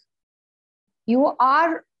weak. You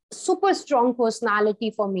are super strong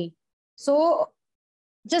personality for me. So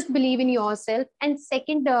just believe in yourself. And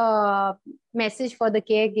second message for the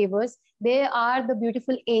caregivers, they are the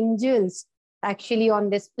beautiful angels actually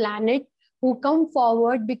on this planet who come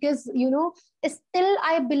forward, because still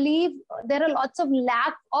I believe there are lots of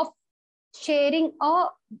lack of sharing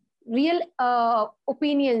real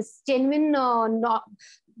opinions, genuine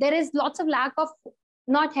there is lots of lack of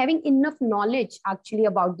not having enough knowledge actually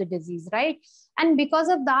about the disease, right? And because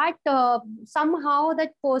of that, somehow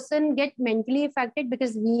that person get mentally affected,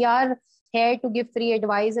 because we are here to give free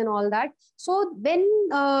advice and all that. So when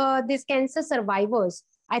these cancer survivors,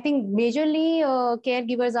 I think majorly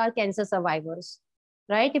caregivers are cancer survivors,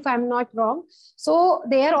 right? If I'm not wrong. So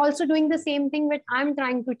they are also doing the same thing that I'm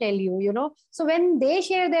trying to tell you. So when they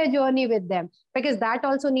share their journey with them, because that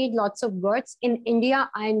also need lots of words. In India,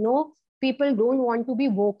 I know people don't want to be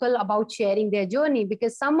vocal about sharing their journey,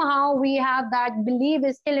 because somehow we have that belief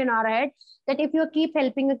is still in our head that if you keep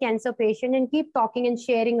helping a cancer patient and keep talking and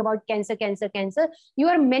sharing about cancer, you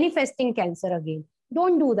are manifesting cancer again.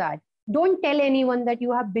 Don't do that. Don't tell anyone that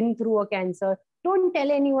you have been through a cancer. Don't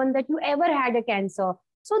tell anyone that you ever had a cancer.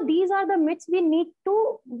 So these are the myths we need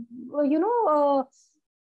to,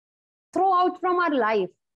 throw out from our life,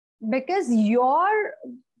 because your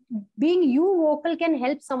being you vocal can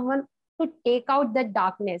help someone to take out that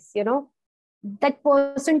darkness, that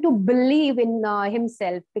person to believe in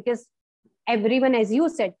himself, because everyone, as you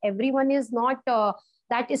said, everyone is not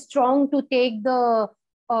that strong to take the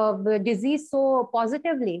disease so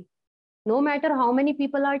positively. No matter how many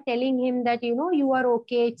people are telling him that, you are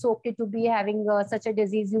okay, it's okay to be having such a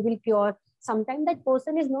disease, you will cure. Sometimes that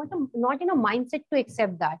person is not in a mindset to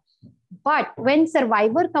accept that. But when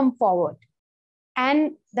survivor come forward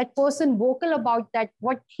and that person vocal about that,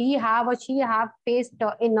 what he have or she have faced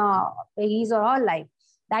in his or her life,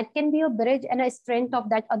 that can be a bridge and a strength of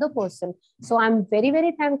that other person. So I'm very,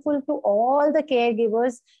 very thankful to all the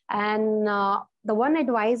caregivers. And the one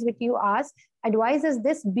advice which you asked, advice is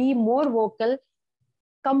this: be more vocal,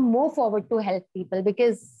 come more forward to help people,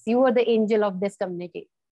 because you are the angel of this community.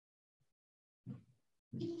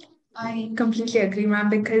 I completely agree, ma'am,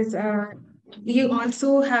 because you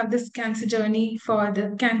also have this cancer journey for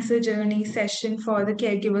the cancer journey session for the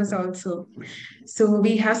caregivers also. So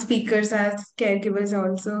we have speakers as caregivers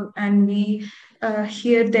also, and we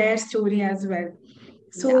hear their story as well.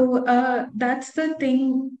 So that's the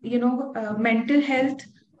thing, mental health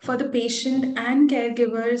for the patient and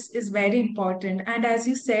caregivers is very important. And as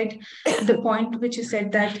you said, the point which you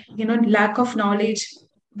said that, lack of knowledge,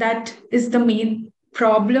 that is the main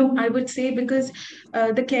problem, I would say, because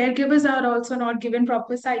the caregivers are also not given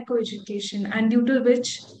proper psychoeducation, and due to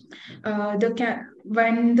which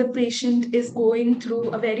when the patient is going through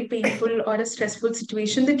a very painful or a stressful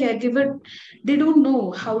situation, the caregiver, they don't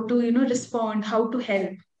know how to respond, how to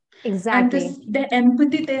help. And Exactly. the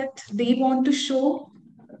empathy that they want to show,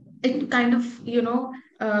 it kind of,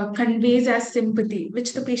 conveys as sympathy,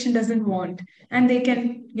 which the patient doesn't want. And they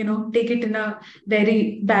can, take it in a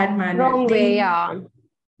very bad manner. Wrong way, yeah.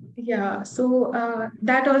 Yeah, so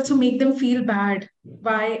that also make them feel bad.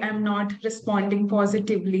 Why I'm not responding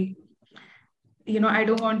positively? I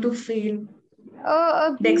don't want to fail the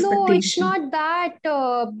No, it's expectation. not that.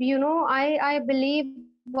 I believe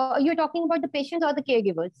you're talking about the patients or the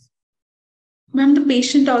caregivers. Ma'am, the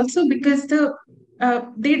patient also, because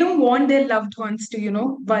they don't want their loved ones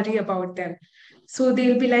to, worry about them. So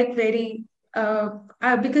they'll be like very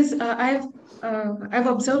because I've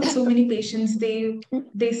observed so many patients. They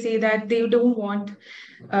say that they don't want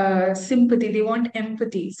sympathy, they want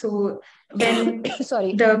empathy. So when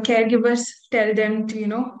Sorry. the caregivers tell them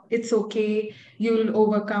to, it's okay, you'll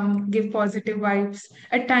overcome, give positive vibes,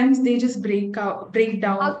 at times they just break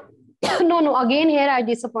down. Uh, no. Again, here I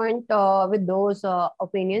disappoint with those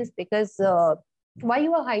opinions because why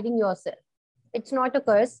you are hiding yourself? It's not a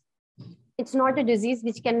curse. It's not a disease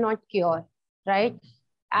which cannot cure, right?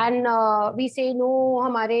 And we say no,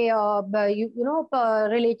 हमारे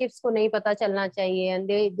relatives को नहीं पता चलना चाहिए, and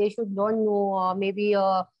they should don't know. Maybe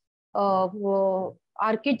our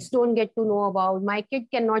kids don't get to know about. My kid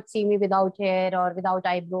cannot see me without hair or without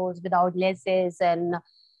eyebrows, without lashes, and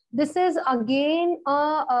this is again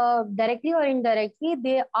directly or indirectly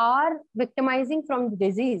they are victimizing from the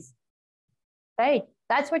disease, right?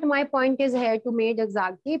 That's what my point is here to make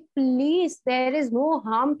exactly. Please, there is no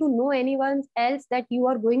harm to know anyone else that you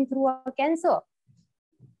are going through a cancer.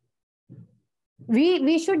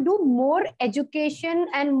 We should do more education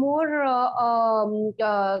and more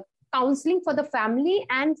counseling for the family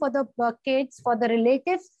and for the kids, for the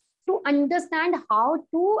relatives, to understand how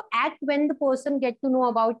to act when the person get to know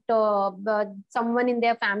about someone in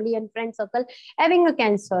their family and friend circle having a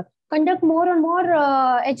cancer. Conduct more and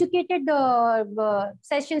more educated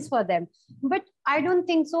sessions for them. But I don't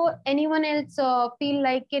think so anyone else feel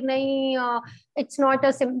like it's not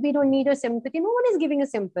we don't need a sympathy. No one is giving a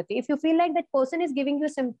sympathy. If you feel like that person is giving you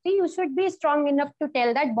sympathy, you should be strong enough to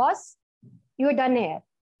tell that, boss, you're done here,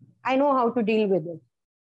 I know how to deal with it.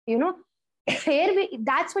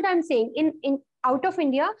 That's what I'm saying. In out of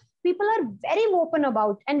India, people are very open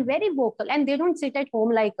about and very vocal, and they don't sit at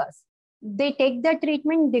home like us. They take their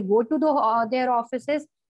treatment, they go to their offices,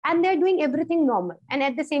 and they're doing everything normal. And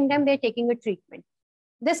at the same time, they're taking a treatment.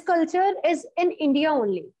 This culture is in India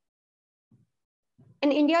only.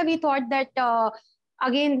 In India, we thought that,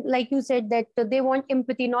 again, like you said, that they want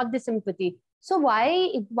empathy, not the sympathy. So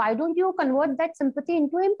why don't you convert that sympathy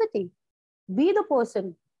into empathy? Be the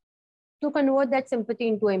person to convert that sympathy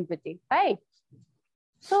into empathy, right?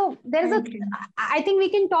 So I think I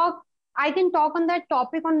can talk on that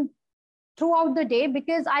topic on throughout the day,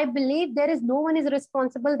 because I believe there is no one is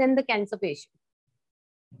responsible than the cancer patient.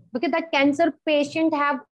 Because that cancer patient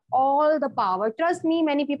have all the power. Trust me,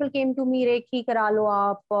 many people came to me, Rekhi kara lo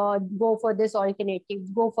aap, go for this alternative,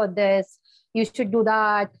 go for this, you should do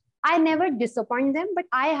that. I never disappoint them, but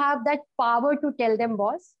I have that power to tell them,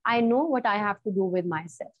 boss, I know what I have to do with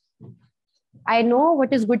myself. I know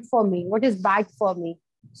what is good for me, what is bad for me.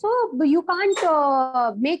 So you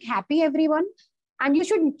can't make happy everyone, and you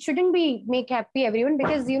shouldn't be make happy everyone,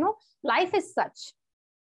 because life is such.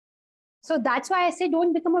 So that's why I say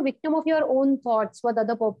don't become a victim of your own thoughts, what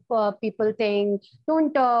other people think.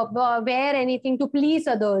 Don't wear anything to please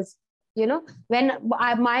others. When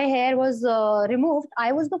my hair was removed,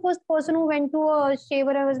 I was the first person who went to a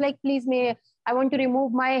shaver. I was like, please, I want to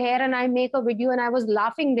remove my hair, and I make a video, and I was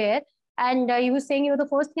laughing there. And he was saying, you're the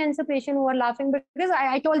first cancer patient who are laughing, because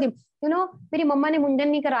I told him, मेरी मम्मा ने मुंडन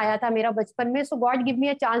नहीं कराया था मेरा बचपन में, so God give me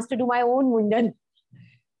a chance to do my own मुंडन.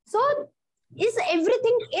 So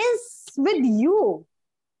everything is with you.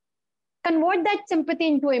 Convert that sympathy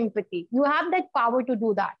into empathy. You have that power to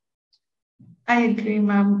do that. I agree,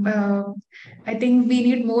 ma'am. I think we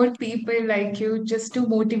need more people like you just to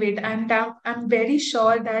motivate. And I'm very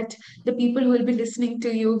sure that the people who will be listening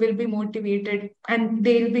to you will be motivated, and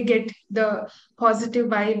they'll be get the positive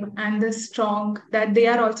vibe and the strong, that they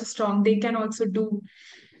are also strong. They can also do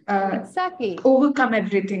Exactly. overcome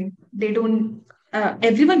everything. They don't.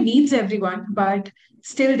 Everyone needs everyone, but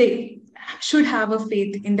still they should have a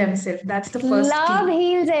faith in themselves. That's the first Love key.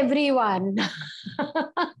 heals everyone.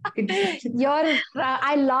 Exactly.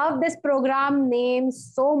 I love this program name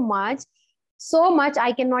so much. So much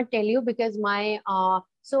I cannot tell you, because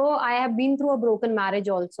so I have been through a broken marriage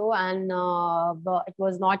also, and it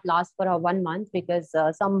was not last for 1 month, because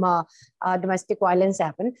some domestic violence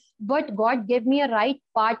happened. But God gave me a right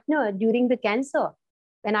partner during the cancer.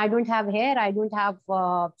 When I don't have hair, I don't have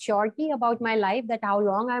surety about my life, that how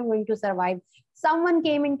long I'm going to survive. Someone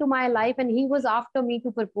came into my life and he was after me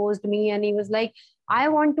to propose to me, and he was like, I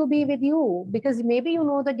want to be with you because maybe you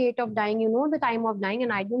know the date of dying, you know the time of dying,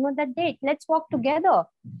 and I don't know that date. Let's walk together.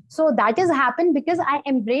 So that has happened because I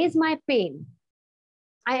embrace my pain.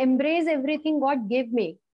 I embrace everything God gave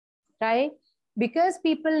me, right? Because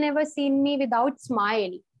people never seen me without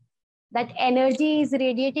smile. That energy is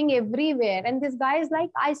radiating everywhere. And this guy is like,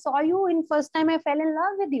 I saw you in first time I fell in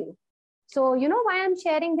love with you. So you know why I'm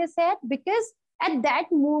sharing this here? Because at that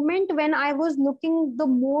moment when I was looking the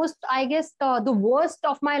most, I guess, the worst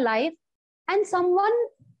of my life, and someone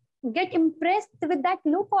get impressed with that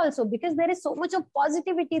look also, because there is so much of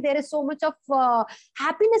positivity, there is so much of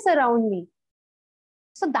happiness around me.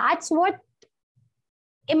 So that's what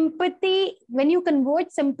empathy, when you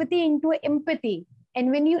convert sympathy into empathy, and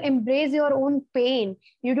when you embrace your own pain,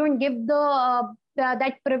 you don't give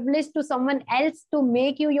that privilege to someone else to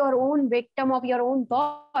make you your own victim of your own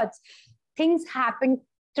thoughts. Things happen,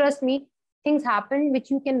 trust me, things happen which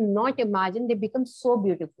you cannot imagine. They become so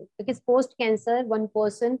beautiful, because post cancer, one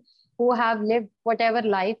person who have lived whatever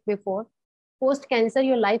life before, post cancer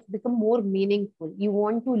your life become more meaningful. You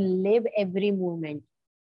want to live every moment.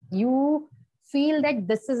 You feel that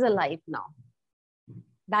this is a life now.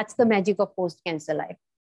 That's the magic of post cancer life.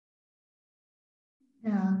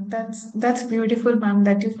 Yeah, that's beautiful, ma'am,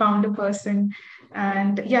 that you found a person.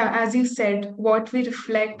 And yeah, as you said, what we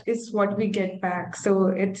reflect is what we get back. So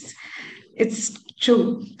it's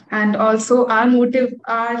true. And also our motive,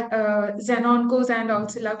 our Xenoncos and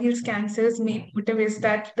also Love Heals Cancer's main motive is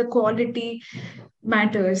that the quality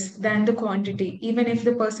matters than the quantity. Even if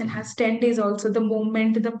the person has 10 days, also the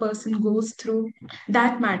moment the person goes through,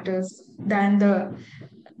 that matters than the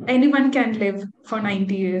anyone can live for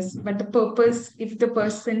 90 years, but the purpose, if the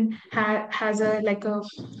person has a like a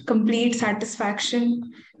complete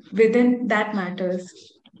satisfaction within, that matters.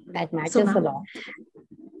 That So matters a ma'am, lot.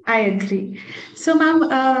 I agree. So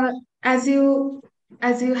ma'am, as you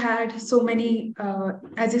as you had so many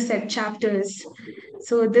as you said, chapters,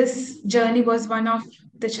 so this journey was one of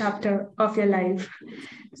the chapter of your life.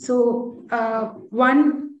 So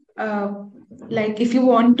one like if you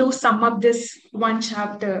want to sum up this one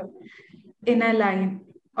chapter in a line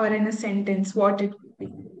or in a sentence, what it would be?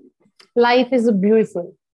 Life is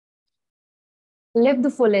beautiful. Live the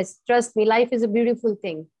fullest. Trust me, life is a beautiful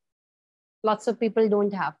thing. Lots of people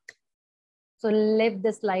don't have. So live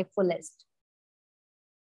this life fullest.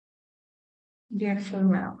 Beautiful,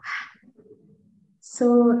 ma'am.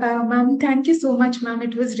 So, ma'am, thank you so much, ma'am.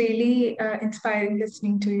 It was really inspiring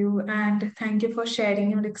listening to you, and thank you for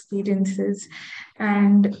sharing your experiences.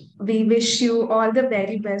 And we wish you all the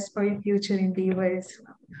very best for your future endeavors.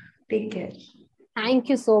 Take care. Thank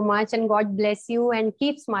you so much, and God bless you, and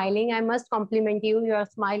keep smiling. I must compliment you. Your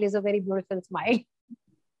smile is a very beautiful smile.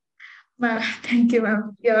 Ma'am, thank you,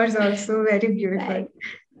 ma'am. Yours also very beautiful.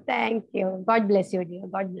 Thank you. God bless you, dear.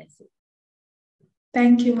 God bless you.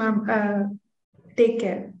 Thank you, ma'am. Take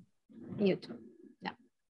care. You too.